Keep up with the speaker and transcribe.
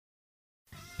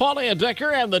Paulie and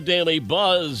Decker and the Daily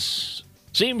Buzz.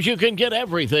 Seems you can get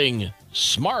everything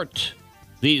smart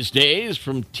these days,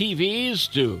 from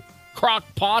TVs to crock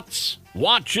pots,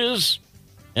 watches,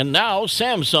 and now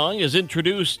Samsung has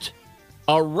introduced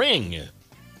a ring,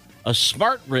 a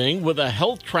smart ring with a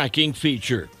health tracking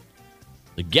feature.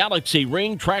 The Galaxy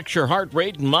Ring tracks your heart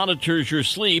rate and monitors your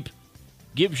sleep,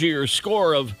 gives you your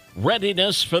score of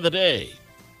readiness for the day.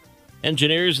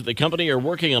 Engineers at the company are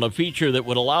working on a feature that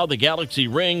would allow the Galaxy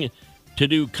Ring to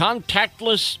do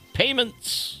contactless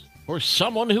payments for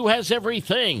someone who has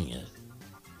everything.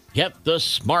 Get the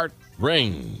smart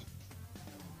ring.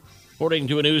 According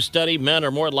to a new study, men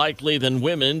are more likely than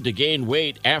women to gain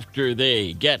weight after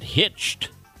they get hitched,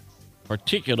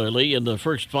 particularly in the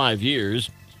first 5 years.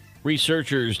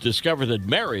 Researchers discovered that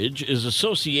marriage is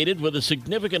associated with a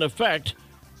significant effect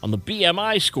on the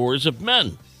BMI scores of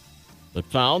men, but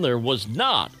found there was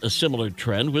not a similar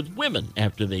trend with women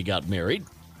after they got married.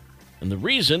 And the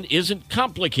reason isn't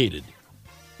complicated.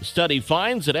 The study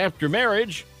finds that after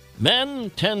marriage, men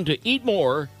tend to eat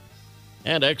more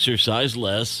and exercise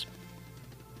less.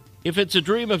 If it's a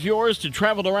dream of yours to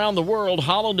travel around the world,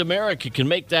 Holland America can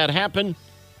make that happen.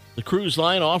 The cruise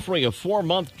line offering a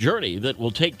 4-month journey that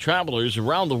will take travelers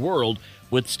around the world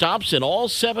with stops in all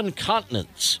 7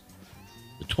 continents.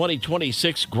 The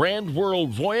 2026 Grand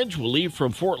World Voyage will leave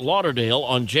from Fort Lauderdale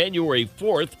on January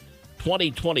 4th,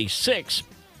 2026,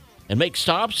 and make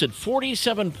stops at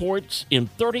 47 ports in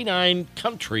 39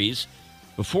 countries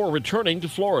before returning to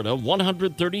Florida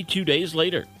 132 days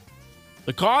later.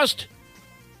 The cost?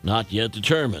 Not yet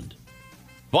determined,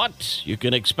 but you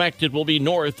can expect it will be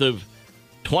north of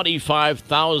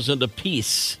 $25,000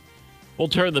 apiece. We'll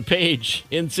turn the page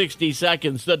in 60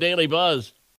 seconds. The Daily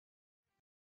Buzz.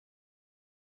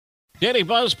 Daily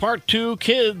Buzz Part 2,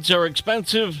 kids are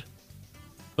expensive,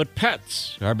 but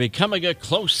pets are becoming a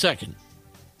close second.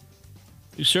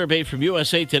 A new survey from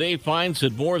USA Today finds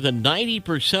that more than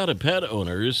 90% of pet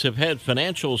owners have had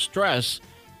financial stress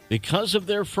because of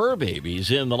their fur babies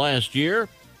in the last year,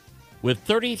 with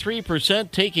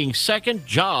 33% taking second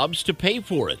jobs to pay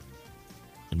for it.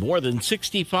 And more than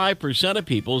 65% of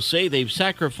people say they've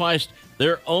sacrificed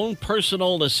their own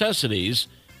personal necessities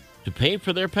to pay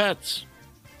for their pets.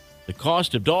 The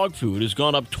cost of dog food has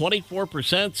gone up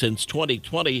 24% since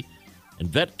 2020, and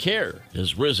vet care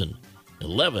has risen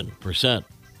 11%.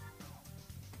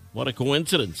 What a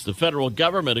coincidence. The federal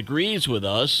government agrees with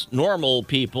us, normal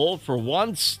people. For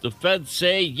once, the feds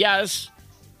say, yes,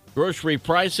 grocery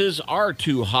prices are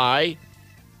too high.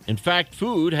 In fact,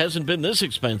 food hasn't been this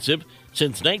expensive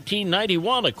since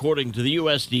 1991, according to the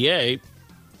USDA.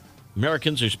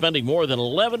 Americans are spending more than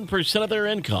 11% of their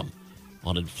income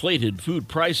on inflated food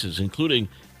prices, including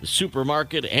the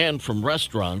supermarket and from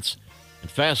restaurants.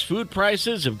 And fast food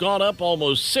prices have gone up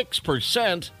almost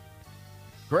 6%.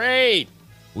 Great.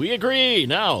 We agree.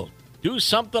 Now, do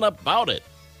something about it,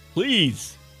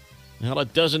 please. Well,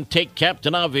 it doesn't take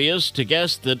Captain Obvious to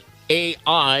guess that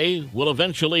AI will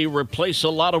eventually replace a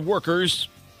lot of workers.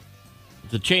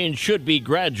 The change should be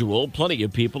gradual. Plenty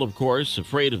of people, of course,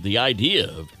 afraid of the idea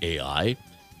of AI.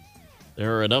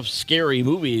 There are enough scary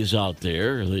movies out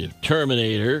there, the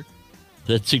Terminator,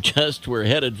 that suggest we're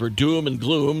headed for doom and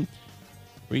gloom.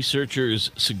 Researchers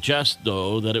suggest,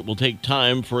 though, that it will take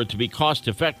time for it to be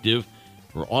cost-effective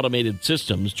for automated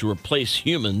systems to replace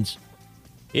humans.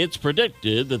 It's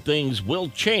predicted that things will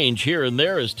change here and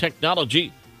there as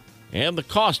technology and the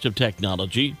cost of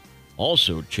technology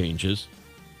also changes.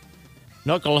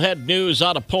 Knucklehead news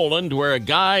out of Poland, where a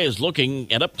guy is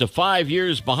looking at up to 5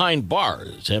 years behind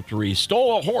bars after he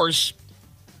stole a horse,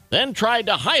 then tried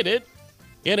to hide it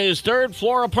in his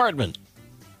third-floor apartment.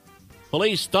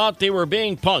 Police thought they were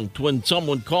being punked when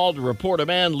someone called to report a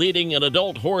man leading an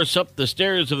adult horse up the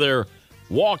stairs of their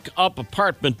walk-up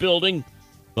apartment building,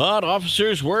 but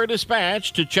officers were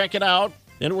dispatched to check it out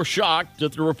and were shocked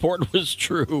that the report was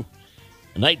true.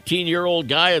 A 19-year-old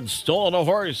guy had stolen a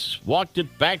horse, walked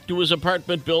it back to his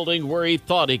apartment building where he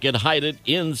thought he could hide it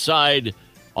inside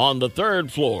on the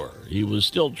 3rd floor. He was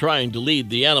still trying to lead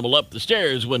the animal up the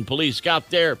stairs when police got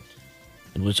there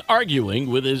and was arguing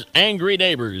with his angry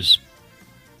neighbors.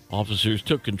 Officers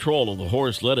took control of the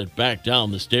horse, led it back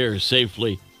down the stairs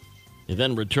safely. They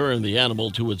then returned the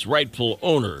animal to its rightful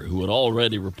owner, who had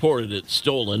already reported it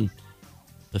stolen.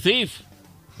 The thief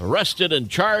arrested and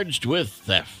charged with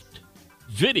theft.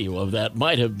 Video of that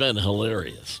might have been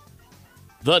hilarious.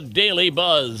 The Daily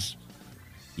Buzz.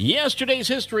 Yesterday's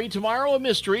history, tomorrow a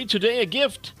mystery, today a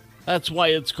gift. That's why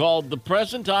it's called The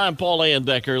Present. I'm Paul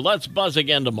Andecker. Let's buzz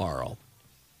again tomorrow.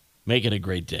 Make it a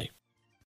great day.